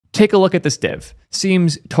take a look at this div.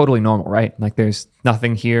 Seems totally normal, right? Like there's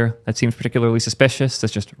nothing here that seems particularly suspicious.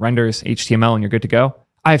 This just renders HTML and you're good to go.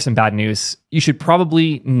 I have some bad news. You should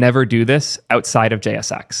probably never do this outside of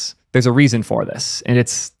JSX. There's a reason for this, and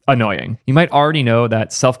it's annoying. You might already know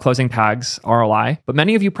that self-closing tags are a lie, but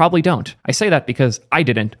many of you probably don't. I say that because I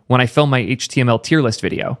didn't when I filmed my HTML tier list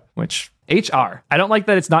video, which HR. I don't like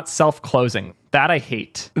that it's not self-closing. That I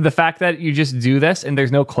hate. The fact that you just do this and there's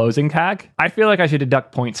no closing tag, I feel like I should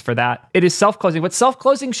deduct points for that. It is self-closing, but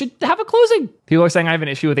self-closing should have a closing. People are saying I have an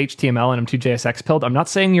issue with HTML and I'm too JSX pilled. I'm not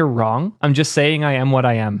saying you're wrong. I'm just saying I am what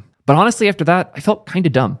I am. But honestly, after that, I felt kind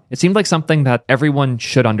of dumb. It seemed like something that everyone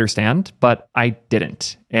should understand, but I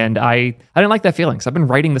didn't. And I didn't like that feeling. So I've been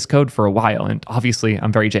writing this code for a while, and obviously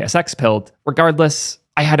I'm very JSX pilled. Regardless,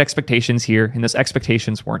 I had expectations here, and those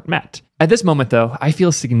expectations weren't met. At this moment, though, I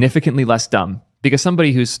feel significantly less dumb because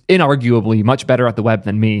somebody who's inarguably much better at the web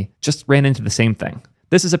than me just ran into the same thing.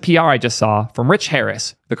 This is a PR I just saw from Rich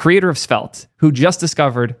Harris, the creator of Svelte, who just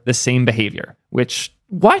discovered the same behavior, which,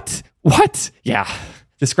 what? Yeah.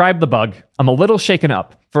 Describe the bug. I'm a little shaken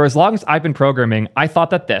up. For as long as I've been programming, I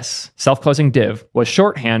thought that this self-closing div was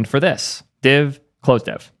shorthand for this, div, close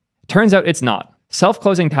div. Turns out it's not.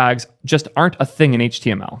 Self-closing tags just aren't a thing in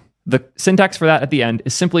HTML. The syntax for that at the end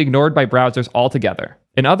is simply ignored by browsers altogether.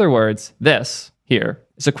 In other words, this here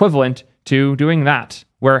is equivalent to doing that,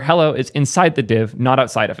 where hello is inside the div, not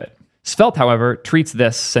outside of it. Svelte, however, treats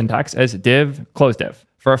this syntax as div, close div.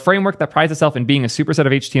 For a framework that prides itself in being a superset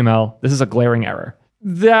of HTML, this is a glaring error.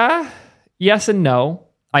 Yes and no.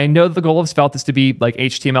 I know the goal of Svelte is to be like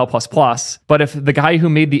HTML++, but if the guy who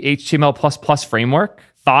made the HTML++ framework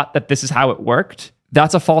thought that this is how it worked,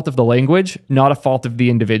 that's a fault of the language, not a fault of the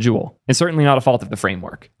individual, and certainly not a fault of the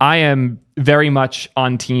framework. I am very much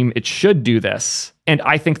on team it should do this, and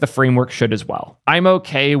I think the framework should as well. I'm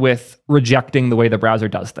okay with rejecting the way the browser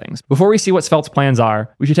does things. Before we see what Svelte's plans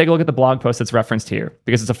are, we should take a look at the blog post that's referenced here,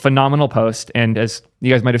 because it's a phenomenal post, and as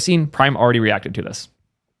you guys might have seen, Prime already reacted to this.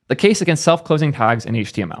 The case against self-closing tags in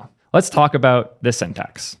HTML. Let's talk about this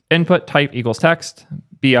syntax. Input type equals text,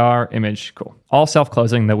 BR, image, cool. All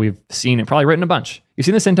self-closing that we've seen and probably written a bunch. You've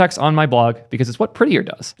seen the syntax on my blog because it's what Prettier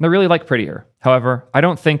does. And I really like Prettier. However, I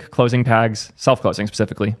don't think closing tags, self-closing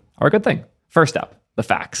specifically, are a good thing. First up, the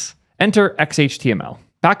facts. Enter XHTML.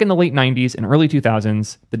 Back in the late 90s and early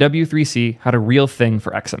 2000s, the W3C had a real thing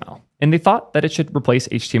for XML, and they thought that it should replace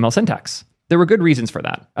HTML syntax. There were good reasons for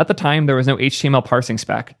that. At the time, there was no HTML parsing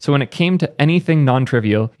spec, so when it came to anything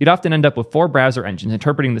non-trivial, you'd often end up with 4 browser engines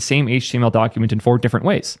interpreting the same HTML document in 4 different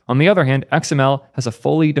ways. On the other hand, XML has a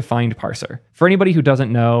fully defined parser. For anybody who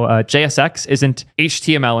doesn't know, JSX isn't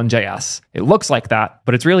HTML and JS. It looks like that,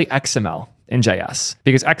 but it's really XML in JS,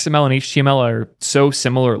 because XML and HTML are so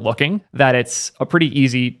similar looking that it's a pretty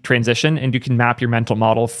easy transition, and you can map your mental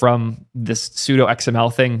model from this pseudo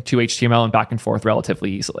XML thing to HTML and back and forth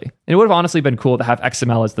relatively easily. And it would have honestly been cool to have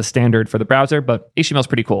XML as the standard for the browser, but HTML is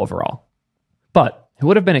pretty cool overall. But it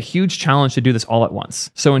would have been a huge challenge to do this all at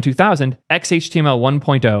once. So in 2000, XHTML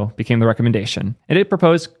 1.0 became the recommendation, and it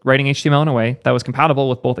proposed writing HTML in a way that was compatible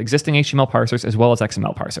with both existing HTML parsers as well as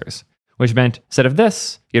XML parsers. Which meant instead of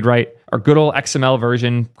this, you'd write our good old XML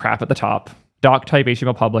version crap at the top, doc type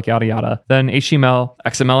HTML public, yada yada. Then HTML,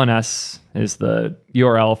 XMLNS is the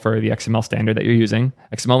URL for the XML standard that you're using.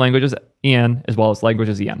 XML language is EN as well as language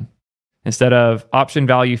is EN. Instead of option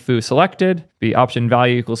value foo selected, be option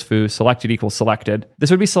value equals foo selected equals selected.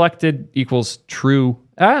 This would be selected equals true.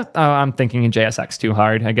 I'm thinking in JSX too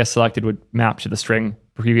hard. I guess selected would map to the string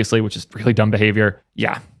previously, which is really dumb behavior.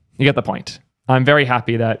 Yeah, you get the point. I'm very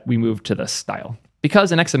happy that we moved to this style.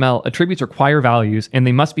 Because in XML, attributes require values and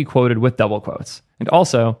they must be quoted with double quotes. And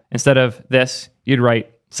also, instead of this, you'd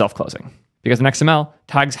write self-closing. Because in XML,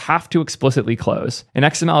 tags have to explicitly close, and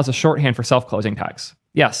XML is a shorthand for self-closing tags.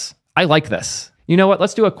 Yes, I like this. You know what?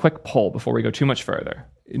 Let's do a quick poll before we go too much further.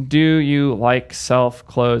 Do you like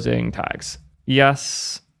self-closing tags?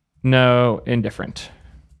 Yes, no, indifferent.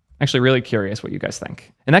 Actually really curious what you guys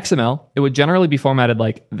think. In XML, it would generally be formatted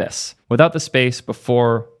like this, without the space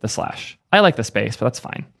before the slash. I like the space, but that's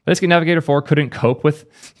fine. But Navigator 4 couldn't cope with...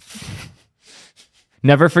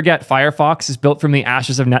 Never forget, Firefox is built from the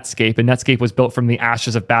ashes of Netscape, and Netscape was built from the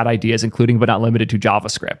ashes of bad ideas, including but not limited to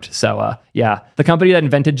JavaScript. So yeah, the company that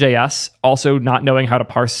invented JS, also not knowing how to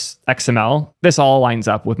parse XML, this all lines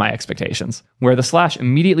up with my expectations, where the slash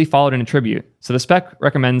immediately followed an attribute, so the spec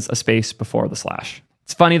recommends a space before the slash.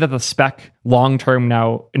 It's funny that the spec long-term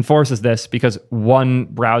now enforces this because one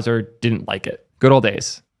browser didn't like it. Good old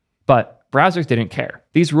days. But browsers didn't care.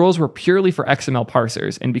 These rules were purely for XML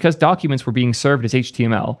parsers, and because documents were being served as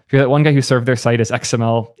HTML, if you're that one guy who served their site as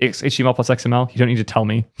XML, HTML plus XML, you don't need to tell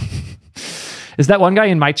me. Is that one guy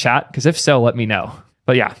in my chat? Because if so, let me know.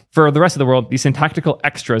 But yeah, for the rest of the world, these syntactical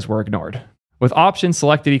extras were ignored. With option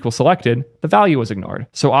selected equals selected, the value was ignored.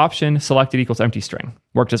 So option selected equals empty string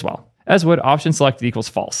worked as well. As would option selected equals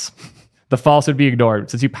false. The false would be ignored.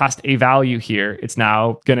 Since you passed a value here, it's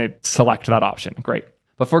now going to select that option. Great.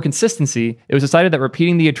 But for consistency, it was decided that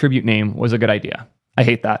repeating the attribute name was a good idea. I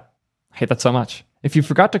hate that. I hate that so much. If you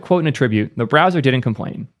forgot to quote an attribute, the browser didn't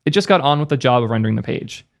complain. It just got on with the job of rendering the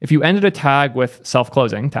page. If you ended a tag with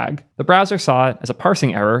self-closing tag, the browser saw it as a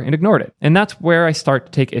parsing error and ignored it. And that's where I start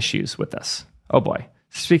to take issues with this. Oh boy.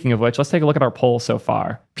 Speaking of which, let's take a look at our poll so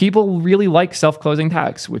far. People really like self-closing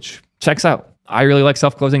tags, which checks out. I really like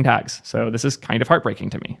self-closing tags, so this is kind of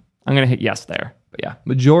heartbreaking to me. I'm going to hit yes there. But yeah,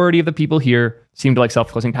 majority of the people here seem to like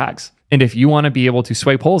self-closing tags. And if you want to be able to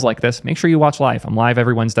sway polls like this, make sure you watch live. I'm live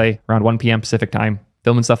every Wednesday around 1 p.m. Pacific time,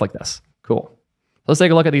 filming stuff like this. Cool. Let's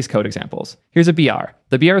take a look at these code examples. Here's a BR.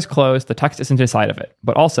 The BR is closed, the text isn't inside of it.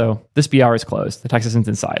 But also, this BR is closed, the text isn't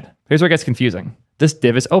inside. Here's where it gets confusing. This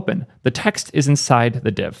div is open. The text is inside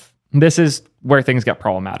the div. This is where things get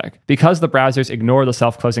problematic. Because the browsers ignore the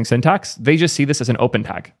self-closing syntax, they just see this as an open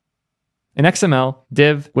tag. In XML,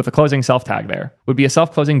 div with a closing self tag there would be a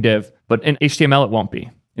self-closing div, but in HTML, it won't be.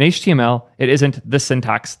 In HTML, it isn't the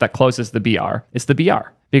syntax that closes the BR, it's the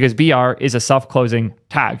BR. Because BR is a self-closing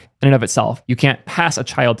tag in and of itself. You can't pass a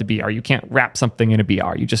child to BR. You can't wrap something in a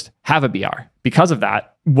BR. You just have a BR. Because of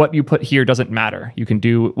that, what you put here doesn't matter. You can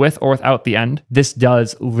do with or without the end. This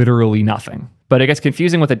does literally nothing. But it gets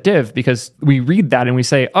confusing with a div because we read that and we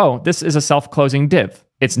say, oh, this is a self-closing div.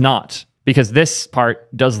 It's not, because this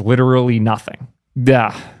part does literally nothing.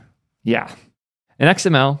 Yeah. In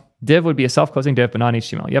XML, div would be a self-closing div, but not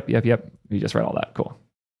HTML. Yep. We just read all that. Cool.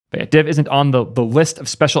 But yeah, div isn't on the list of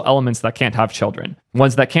special elements that can't have children,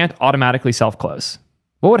 ones that can't automatically self-close.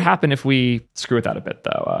 What would happen if we screw with that a bit,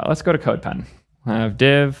 though? Let's go to CodePen. I have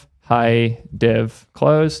div, hi, div,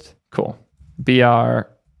 closed. Cool. BR,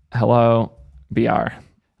 hello, BR.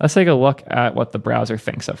 Let's take a look at what the browser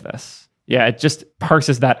thinks of this. Yeah, it just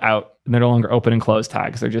parses that out, and they're no longer open and close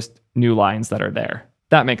tags. They're just new lines that are there.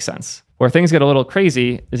 That makes sense. Where things get a little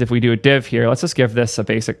crazy is if we do a div here. Let's just give this a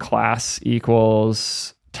basic class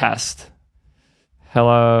equals test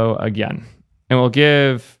hello again, and we'll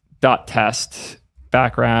give .test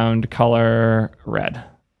background color red.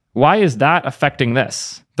 Why is that affecting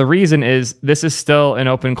this? The reason is this is still an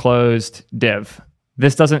open closed div.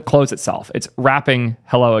 This doesn't close itself. It's wrapping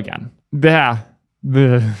hello again.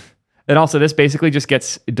 And also this basically just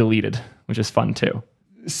gets deleted, which is fun too.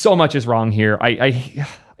 So much is wrong here. I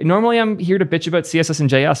normally I'm here to bitch about CSS and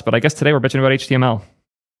JS, but I guess today we're bitching about HTML.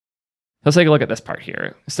 Let's take a look at this part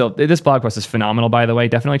here. Still, this blog post is phenomenal, by the way.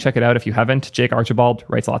 Definitely check it out if you haven't. Jake Archibald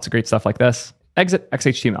writes lots of great stuff like this. Exit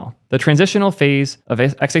XHTML. The transitional phase of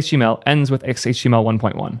XHTML ends with XHTML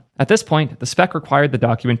 1.1. At this point, the spec required the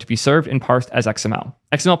document to be served and parsed as XML.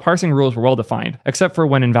 XML parsing rules were well defined, except for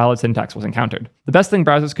when invalid syntax was encountered. The best thing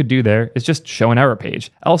browsers could do there is just show an error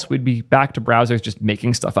page, else we'd be back to browsers just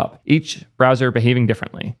making stuff up, each browser behaving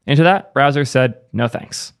differently. And to that, browsers said, no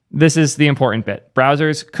thanks. This is the important bit.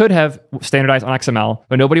 Browsers could have standardized on XML,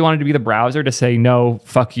 but nobody wanted to be the browser to say, no,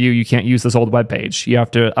 fuck you, you can't use this old web page. You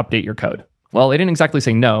have to update your code. Well, they didn't exactly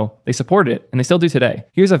say no. They supported it, and they still do today.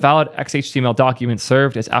 Here's a valid XHTML document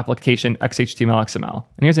served as application XHTML XML.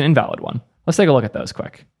 And here's an invalid one. Let's take a look at those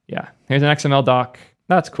quick. Yeah, here's an XML doc.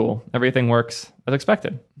 That's cool. Everything works as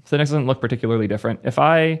expected. So this doesn't look particularly different. If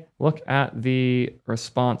I look at the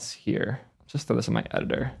response here, just throw this in my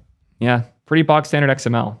editor. Yeah, pretty bog standard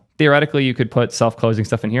XML. Theoretically, you could put self-closing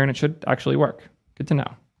stuff in here and it should actually work. Good to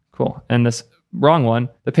know. Cool. And this wrong one,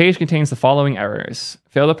 the page contains the following errors.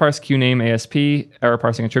 Fail to parse QName ASP, error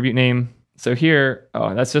parsing attribute name. So here,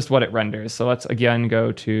 oh, that's just what it renders. So let's again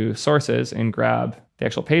go to sources and grab the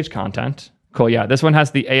actual page content. Cool, yeah, this one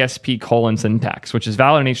has the ASP colon syntax, which is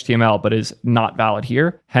valid in HTML, but is not valid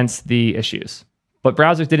here, hence the issues. But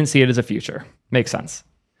browsers didn't see it as a feature. Makes sense.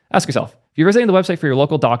 Ask yourself, if you're visiting the website for your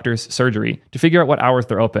local doctor's surgery to figure out what hours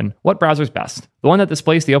they're open, what browser's best? The one that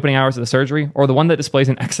displays the opening hours of the surgery or the one that displays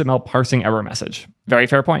an XML parsing error message? Very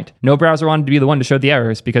fair point. No browser wanted to be the one to show the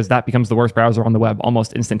errors because that becomes the worst browser on the web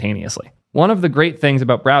almost instantaneously. One of the great things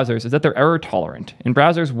about browsers is that they're error tolerant, and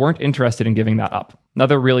browsers weren't interested in giving that up.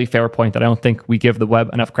 Another really fair point that I don't think we give the web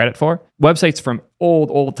enough credit for. Websites from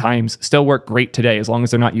old times still work great today as long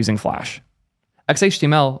as they're not using Flash.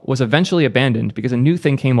 XHTML was eventually abandoned because a new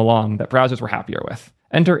thing came along that browsers were happier with.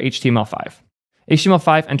 Enter HTML5.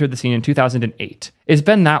 HTML5 entered the scene in 2008. It's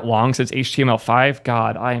been that long since HTML5.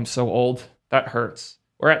 God, I am so old. That hurts.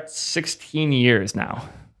 We're at 16 years now.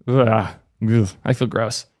 Ugh. I feel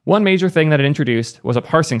gross. One major thing that it introduced was a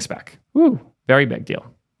parsing spec. Woo, very big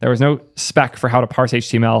deal. There was no spec for how to parse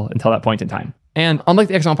HTML until that point in time. And unlike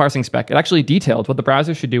the XML parsing spec, it actually detailed what the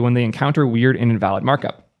browser should do when they encounter weird and invalid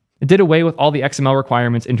markup. It did away with all the XML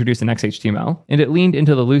requirements introduced in XHTML, and it leaned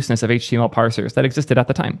into the looseness of HTML parsers that existed at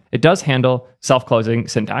the time. It does handle self-closing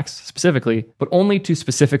syntax specifically, but only to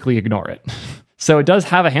specifically ignore it. So it does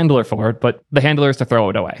have a handler for it, but the handler is to throw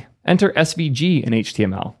it away. Enter SVG in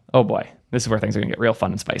HTML. Oh boy, this is where things are gonna get real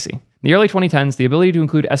fun and spicy. In the early 2010s, the ability to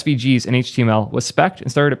include SVGs in HTML was spec'd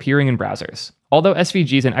and started appearing in browsers. Although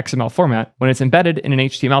SVG is an XML format, when it's embedded in an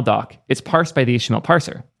HTML doc, it's parsed by the HTML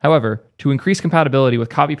parser. However, to increase compatibility with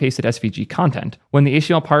copy-pasted SVG content, when the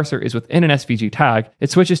HTML parser is within an SVG tag, it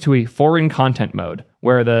switches to a foreign content mode,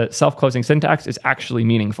 where the self-closing syntax is actually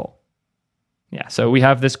meaningful. Yeah, so we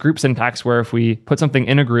have this group syntax where if we put something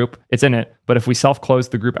in a group, it's in it, but if we self-close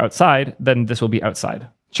the group outside, then this will be outside.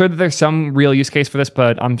 Sure that there's some real use case for this,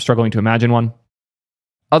 but I'm struggling to imagine one.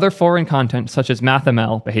 Other foreign content, such as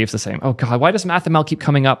MathML, behaves the same. Oh God, why does MathML keep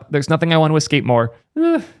coming up? There's nothing I want to escape more.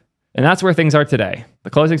 And that's where things are today. The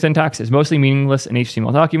closing syntax is mostly meaningless in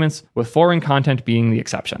HTML documents, with foreign content being the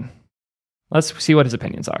exception. Let's see what his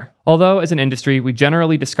opinions are. Although, as an industry, we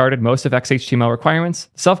generally discarded most of XHTML requirements,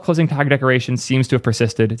 self-closing tag decoration seems to have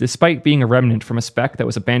persisted, despite being a remnant from a spec that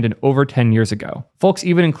was abandoned over 10 years ago. Folks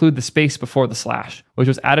even include the space before the slash, which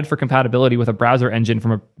was added for compatibility with a browser engine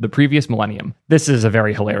from the previous millennium. This is a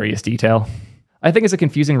very hilarious detail. I think it's a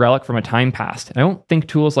confusing relic from a time past, and I don't think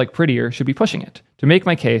tools like Prettier should be pushing it. To make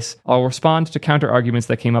my case, I'll respond to counter-arguments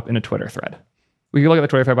that came up in a Twitter thread. We can look at the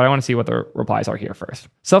Twitter thread, but I want to see what the replies are here first.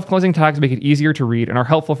 Self-closing tags make it easier to read and are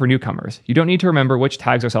helpful for newcomers. You don't need to remember which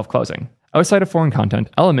tags are self-closing. Outside of foreign content,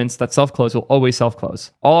 elements that self-close will always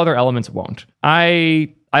self-close. All other elements won't.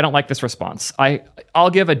 I don't like this response. I'll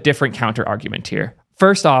give a different counter-argument here.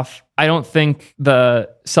 First off, I don't think the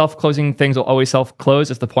self-closing things will always self-close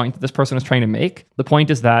is the point that this person is trying to make. The point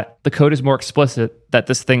is that the code is more explicit that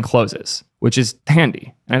this thing closes, which is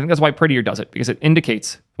handy. And I think that's why Prettier does it, because it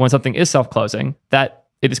indicates when something is self-closing that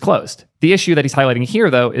it is closed. The issue that he's highlighting here,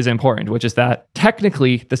 though, is important, which is that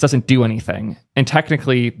technically this doesn't do anything. And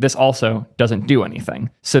technically this also doesn't do anything.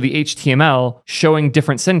 So the HTML showing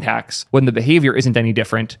different syntax when the behavior isn't any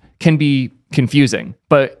different can be confusing.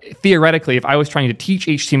 But theoretically, if I was trying to teach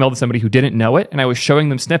HTML to somebody who didn't know it and I was showing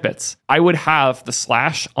them snippets, I would have the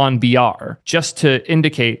slash on BR just to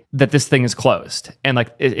indicate that this thing is closed and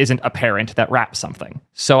like it isn't a parent that wraps something.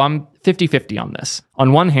 So I'm 50-50 on this.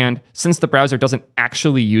 On one hand, since the browser doesn't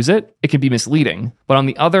actually use it, it can be misleading. But on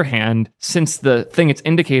the other hand, since the thing it's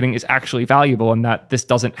indicating is actually valuable and that this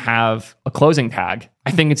doesn't have a closing tag,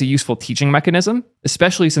 I think it's a useful teaching mechanism,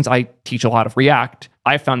 especially since I teach a lot of React.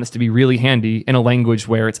 I found this to be really handy in a language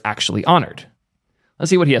where it's actually honored. Let's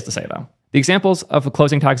see what he has to say, though. The examples of the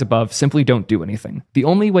closing tags above simply don't do anything. The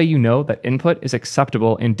only way you know that input is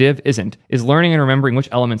acceptable and div isn't is learning and remembering which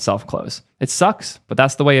elements self-close. It sucks, but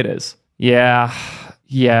that's the way it is. Yeah,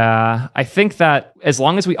 I think that as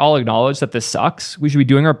long as we all acknowledge that this sucks, we should be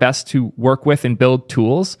doing our best to work with and build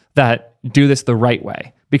tools that do this the right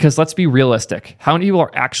way. Because let's be realistic. How many people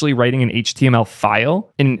are actually writing an HTML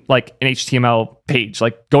file in like an HTML page,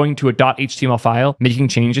 like going to a .html file, making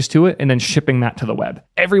changes to it, and then shipping that to the web?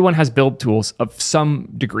 Everyone has build tools of some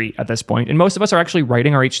degree at this point, and most of us are actually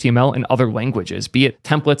writing our HTML in other languages, be it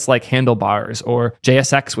templates like handlebars or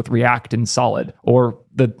JSX with React and Solid, or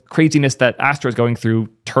the craziness that Astra is going through,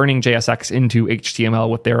 turning JSX into HTML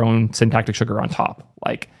with their own syntactic sugar on top.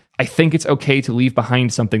 Like, I think it's okay to leave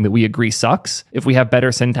behind something that we agree sucks if we have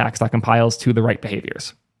better syntax that compiles to the right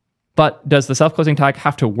behaviors. But does the self-closing tag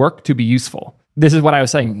have to work to be useful? This is what I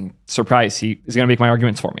was saying. Surprise, he is going to make my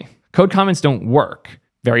arguments for me. Code comments don't work.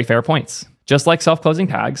 Very fair points. Just like self-closing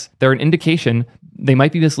tags, they're an indication they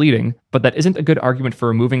might be misleading, but that isn't a good argument for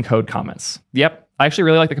removing code comments. Yep, I actually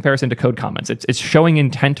really like the comparison to code comments. It's showing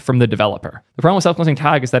intent from the developer. The problem with self-closing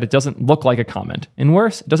tag is that it doesn't look like a comment. And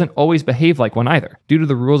worse, it doesn't always behave like one either, due to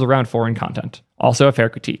the rules around foreign content. Also a fair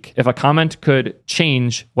critique. If a comment could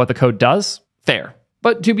change what the code does, fair.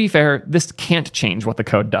 But to be fair, this can't change what the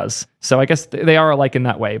code does. So I guess they are alike in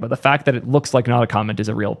that way, but the fact that it looks like not a comment is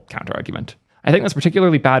a real counter-argument. I think that's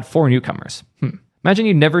particularly bad for newcomers. Imagine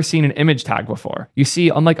you've never seen an image tag before. You see,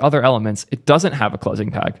 unlike other elements, it doesn't have a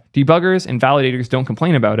closing tag. Debuggers and validators don't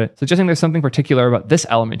complain about it, suggesting there's something particular about this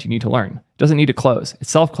element you need to learn. It doesn't need to close. It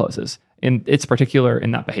self-closes, and it's particular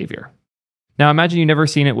in that behavior. Now imagine you've never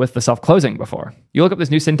seen it with the self-closing before. You look up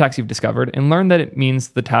this new syntax you've discovered and learn that it means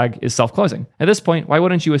the tag is self-closing. At this point, why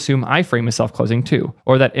wouldn't you assume iframe is self-closing too,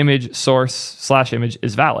 or that image source/image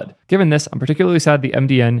is valid? Given this, I'm particularly sad the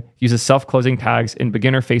MDN uses self-closing tags in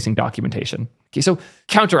beginner-facing documentation. Okay, so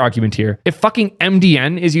counter argument here. If fucking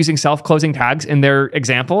MDN is using self-closing tags in their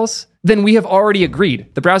examples, then we have already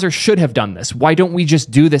agreed. The browser should have done this. Why don't we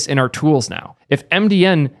just do this in our tools now? If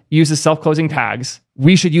MDN uses self-closing tags,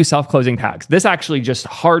 we should use self-closing tags. This actually just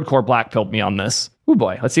hardcore black-pilled me on this. Oh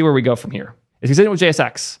boy, let's see where we go from here. It's consistent with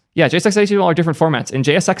JSX. Yeah, JSX and HTML are different formats, and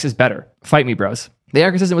JSX is better. Fight me, bros. They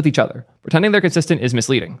are consistent with each other. Pretending they're consistent is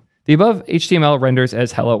misleading. The above HTML renders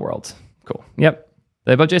as hello world. Cool. Yep.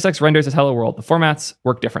 The above JSX renders as hello world. The formats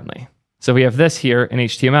work differently. So we have this here in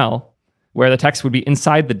HTML, where the text would be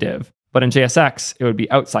inside the div, but in JSX, it would be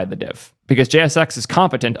outside the div, because JSX is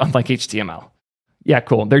competent, unlike HTML. Yeah,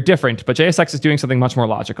 cool. They're different, but JSX is doing something much more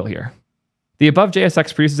logical here. The above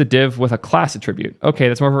JSX produces a div with a class attribute. Okay,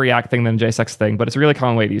 that's more of a React thing than a JSX thing, but it's a really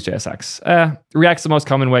common way to use JSX. React's the most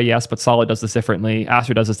common way, yes, but Solid does this differently.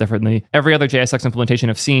 Astro does this differently. Every other JSX implementation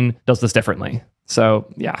I've seen does this differently.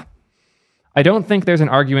 So, yeah. I don't think there's an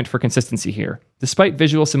argument for consistency here. Despite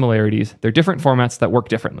visual similarities, they're different formats that work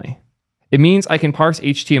differently. It means I can parse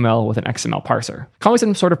HTML with an XML parser. Call me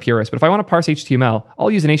some sort of purist, but if I want to parse HTML,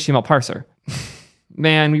 I'll use an HTML parser.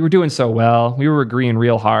 Man, we were doing so well. We were agreeing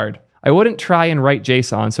real hard. I wouldn't try and write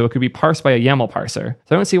JSON so it could be parsed by a YAML parser.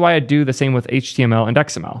 So I don't see why I'd do the same with HTML and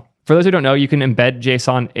XML. For those who don't know, you can embed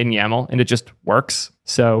JSON in YAML and it just works.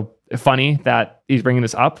 So funny that he's bringing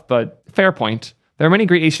this up, but fair point. There are many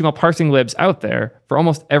great HTML parsing libs out there for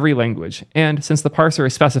almost every language, and since the parser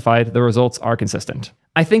is specified, the results are consistent.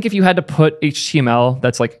 I think if you had to put HTML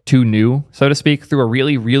that's like too new, so to speak, through a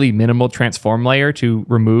really, really minimal transform layer to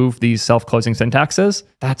remove these self-closing syntaxes,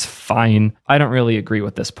 that's fine. I don't really agree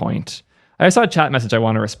with this point. I saw a chat message I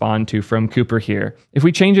want to respond to from Cooper here. If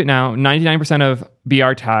we change it now, 99% of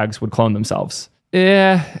BR tags would clone themselves.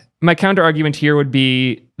 My counter argument here would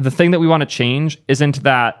be the thing that we want to change isn't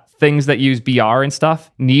that things that use BR and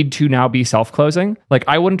stuff need to now be self-closing. Like,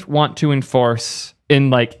 I wouldn't want to enforce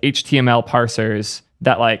in like HTML parsers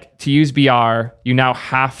that like to use BR, you now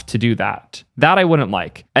have to do that. That I wouldn't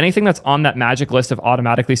like. Anything that's on that magic list of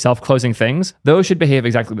automatically self-closing things, those should behave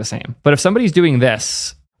exactly the same. But if somebody's doing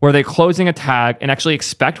this, where they're closing a tag and actually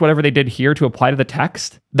expect whatever they did here to apply to the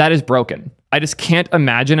text, that is broken. I just can't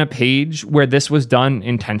imagine a page where this was done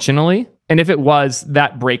intentionally. And if it was,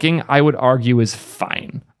 that breaking, I would argue is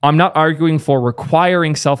fine. I'm not arguing for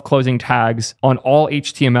requiring self-closing tags on all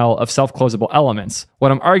HTML of self-closable elements.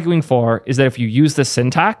 What I'm arguing for is that if you use the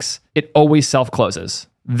syntax, it always self-closes.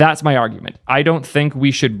 That's my argument. I don't think we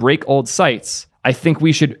should break old sites. I think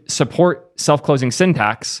we should support self-closing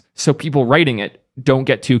syntax so people writing it don't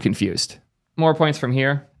get too confused. More points from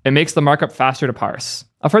here. It makes the markup faster to parse.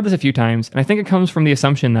 I've heard this a few times, and I think it comes from the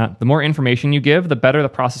assumption that the more information you give, the better the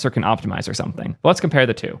processor can optimize or something. But let's compare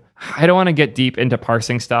the two. I don't want to get deep into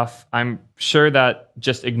parsing stuff. I'm sure that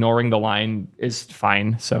just ignoring the line is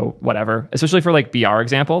fine, so whatever, especially for like BR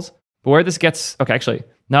examples. But where this gets, okay, actually,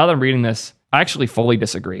 now that I'm reading this, I actually fully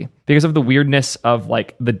disagree. Because of the weirdness of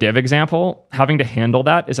like the div example, having to handle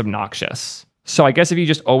that is obnoxious. So I guess if you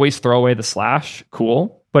just always throw away the slash,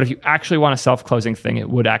 cool. But if you actually want a self-closing thing, it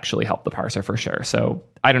would actually help the parser for sure. So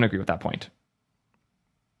I don't agree with that point.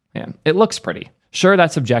 Man, it looks pretty. Sure,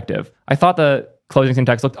 that's subjective. I thought the closing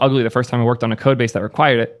syntax looked ugly the first time I worked on a code base that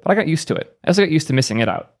required it, but I got used to it. I also got used to missing it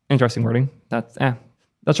out. Interesting wording. That's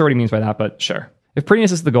what he means by that, but sure. If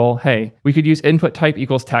prettiness is the goal, hey, we could use input type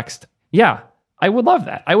equals text. Yeah, I would love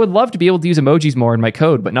that. I would love to be able to use emojis more in my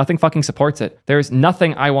code, but nothing fucking supports it. There's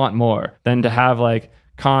nothing I want more than to have like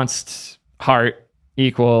const heart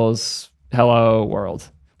equals hello world.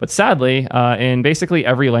 But sadly, in basically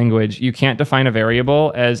every language, you can't define a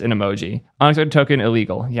variable as an emoji. Unexpected token,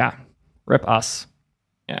 illegal. Yeah, rip us.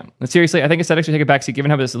 Yeah, and seriously, I think aesthetics should take a backseat given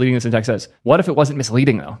how misleading the syntax is. What if it wasn't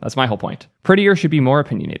misleading though? That's my whole point. Prettier should be more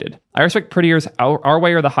opinionated. I respect Prettier's our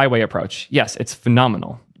way or the highway approach. Yes, it's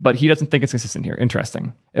phenomenal, but he doesn't think it's consistent here.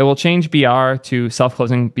 Interesting. It will change BR to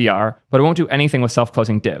self-closing BR, but it won't do anything with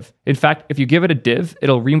self-closing div. In fact, if you give it a div,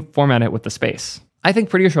 it'll reformat it with the space. I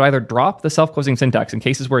think Prettier should either drop the self-closing syntax in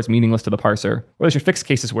cases where it's meaningless to the parser, or they should fix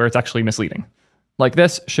cases where it's actually misleading. Like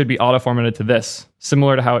this should be auto-formatted to this,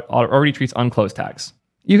 similar to how it already treats unclosed tags.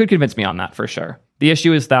 You could convince me on that for sure. The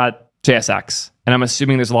issue is that JSX, and I'm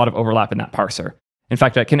assuming there's a lot of overlap in that parser. In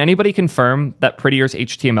fact, can anybody confirm that Prettier's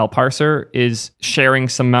HTML parser is sharing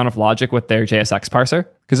some amount of logic with their JSX parser?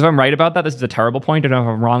 Because if I'm right about that, this is a terrible point, and if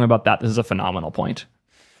I'm wrong about that, this is a phenomenal point.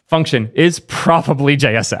 Function is probably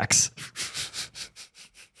JSX.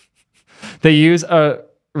 They use a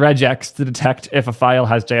regex to detect if a file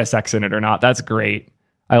has JSX in it or not. That's great.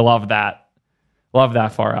 I love that. Love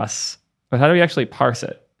that for us. But how do we actually parse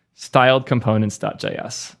it? Styled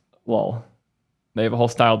components.js. Lol. They have a whole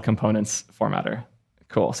styled components formatter.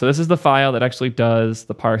 Cool. So this is the file that actually does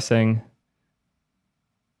the parsing.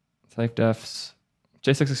 Type defs.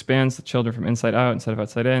 JSX expands the children from inside out instead of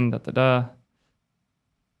outside in.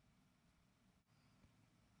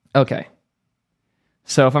 Okay.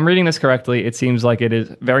 So if I'm reading this correctly, it seems like it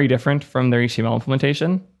is very different from their HTML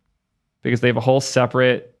implementation because they have a whole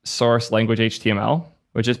separate source language HTML,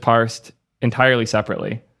 which is parsed entirely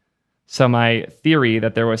separately. So my theory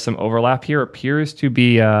that there was some overlap here appears to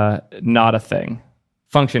be not a thing.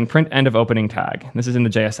 Function print end of opening tag. This is in the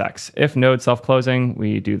JSX. If node self-closing,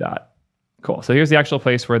 we do that. Cool. So here's the actual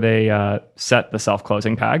place where they set the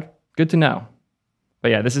self-closing tag. Good to know. But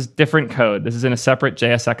yeah, this is different code. This is in a separate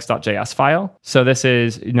jsx.js file. So this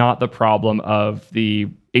is not the problem of the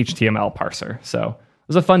HTML parser. So it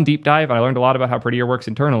was a fun deep dive. I learned a lot about how Prettier works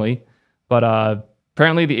internally. But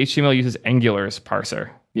apparently the HTML uses Angular's parser.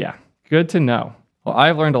 Yeah, good to know. Well,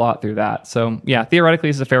 I've learned a lot through that. So yeah, theoretically,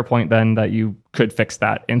 this is a fair point then that you could fix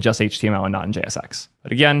that in just HTML and not in JSX.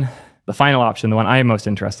 But again, the final option, the one I am most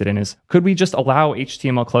interested in, is could we just allow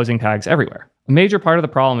HTML closing tags everywhere? A major part of the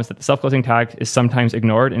problem is that the self-closing tag is sometimes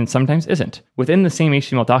ignored and sometimes isn't, within the same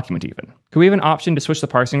HTML document even. Could we have an option to switch the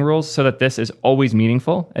parsing rules so that this is always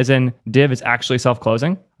meaningful, as in div is actually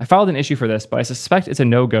self-closing? I filed an issue for this, but I suspect it's a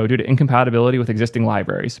no-go due to incompatibility with existing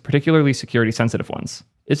libraries, particularly security-sensitive ones.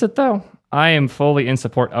 Is it though? I am fully in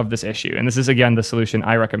support of this issue, and this is again the solution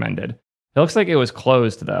I recommended. It looks like it was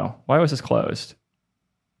closed though. Why was this closed?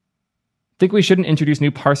 Think we shouldn't introduce new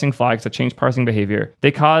parsing flags that change parsing behavior. They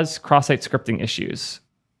cause cross-site scripting issues.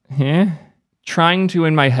 Trying to,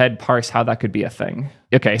 in my head, parse how that could be a thing.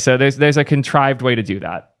 Okay, so there's a contrived way to do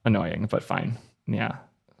that. Annoying, but fine. Yeah.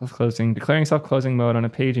 Self-closing. Declaring self-closing mode on a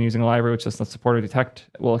page and using a library which does not support or detect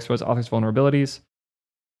will expose author's vulnerabilities.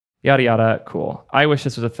 Yada, yada. Cool. I wish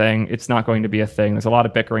this was a thing. It's not going to be a thing. There's a lot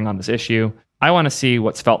of bickering on this issue. I want to see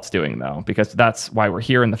what Svelte's doing, though, because that's why we're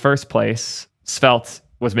here in the first place. Svelte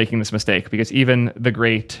was making this mistake because even the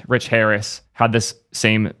great Rich Harris had this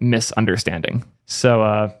same misunderstanding.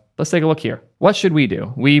 So let's take a look here. What should we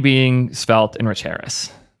do? We being Svelte and Rich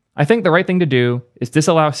Harris. I think the right thing to do is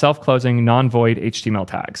disallow self-closing non-void HTML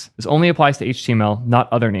tags. This only applies to HTML,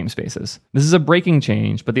 not other namespaces. This is a breaking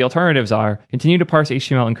change, but the alternatives are continue to parse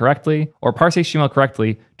HTML incorrectly or parse HTML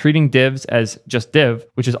correctly, treating divs as just div,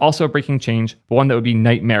 which is also a breaking change, but one that would be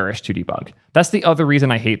nightmarish to debug. That's the other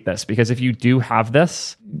reason I hate this, because if you do have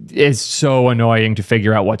this, it's so annoying to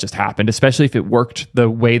figure out what just happened, especially if it worked the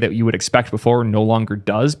way that you would expect before and no longer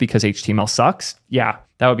does because HTML sucks. Yeah,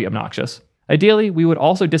 that would be obnoxious. Ideally, we would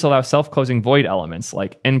also disallow self-closing void elements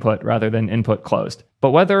like input rather than input closed. But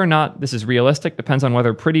whether or not this is realistic depends on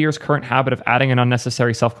whether Prettier's current habit of adding an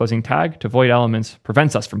unnecessary self-closing tag to void elements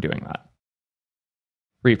prevents us from doing that.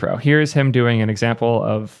 Repro. Here's him doing an example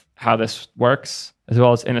of how this works, as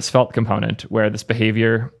well as in a Svelte component where this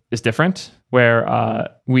behavior is different, where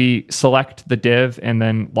we select the div and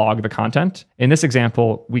then log the content. In this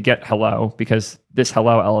example, we get hello because this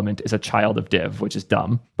hello element is a child of div, which is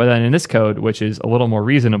dumb. But then in this code, which is a little more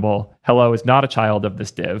reasonable, hello is not a child of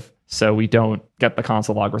this div. So we don't get the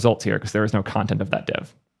console log results here because there is no content of that div.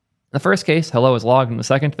 In the first case, hello is logged. In the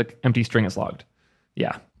second, the empty string is logged.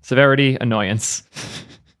 Yeah. Severity, annoyance.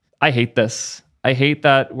 I hate this. I hate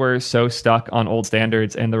that we're so stuck on old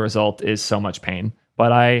standards and the result is so much pain.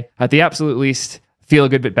 But I, at the absolute least, feel a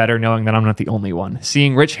good bit better knowing that I'm not the only one.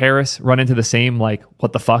 Seeing Rich Harris run into the same, like,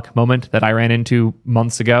 what the fuck moment that I ran into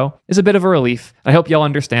months ago is a bit of a relief. I hope y'all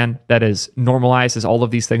understand that as normalized as all of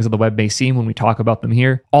these things on the web may seem when we talk about them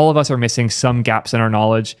here, all of us are missing some gaps in our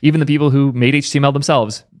knowledge. Even the people who made HTML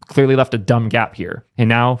themselves clearly left a dumb gap here. And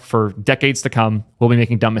now, for decades to come, we'll be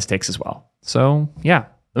making dumb mistakes as well. So, yeah.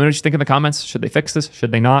 Let me know what you think in the comments. Should they fix this?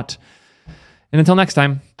 Should they not? And until next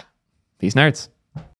time, peace nerds.